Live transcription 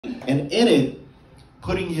And in it,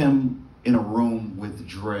 putting him in a room with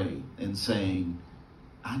Dre and saying,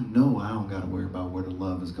 I know I don't got to worry about where the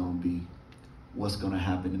love is going to be, what's going to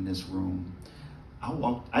happen in this room.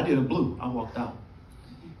 I did a blue. I walked out.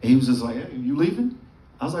 And he was just like, hey, you leaving?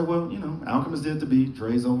 I was like, well, you know, Alchemist did the beat.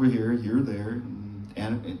 Dre's over here. You're there.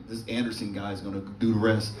 And this Anderson guy is going to do the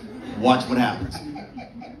rest. Watch what happens.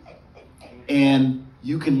 And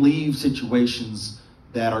you can leave situations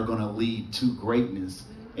that are going to lead to greatness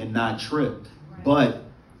and not trip. But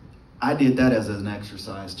I did that as an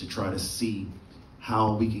exercise to try to see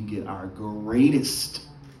how we can get our greatest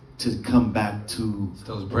to come back to It's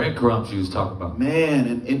those breadcrumbs you was talking about. Man,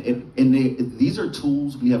 and these are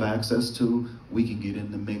tools we have access to. We can get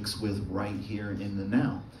in the mix with right here in the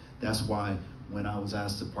now. That's why when I was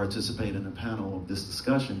asked to participate in a panel of this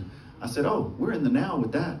discussion, I said, oh, we're in the now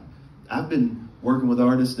with that. I've been working with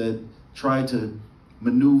artists that try to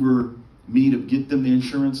maneuver me to get them the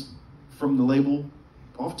insurance from the label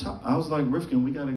off top. I was like, Rifkin, we gotta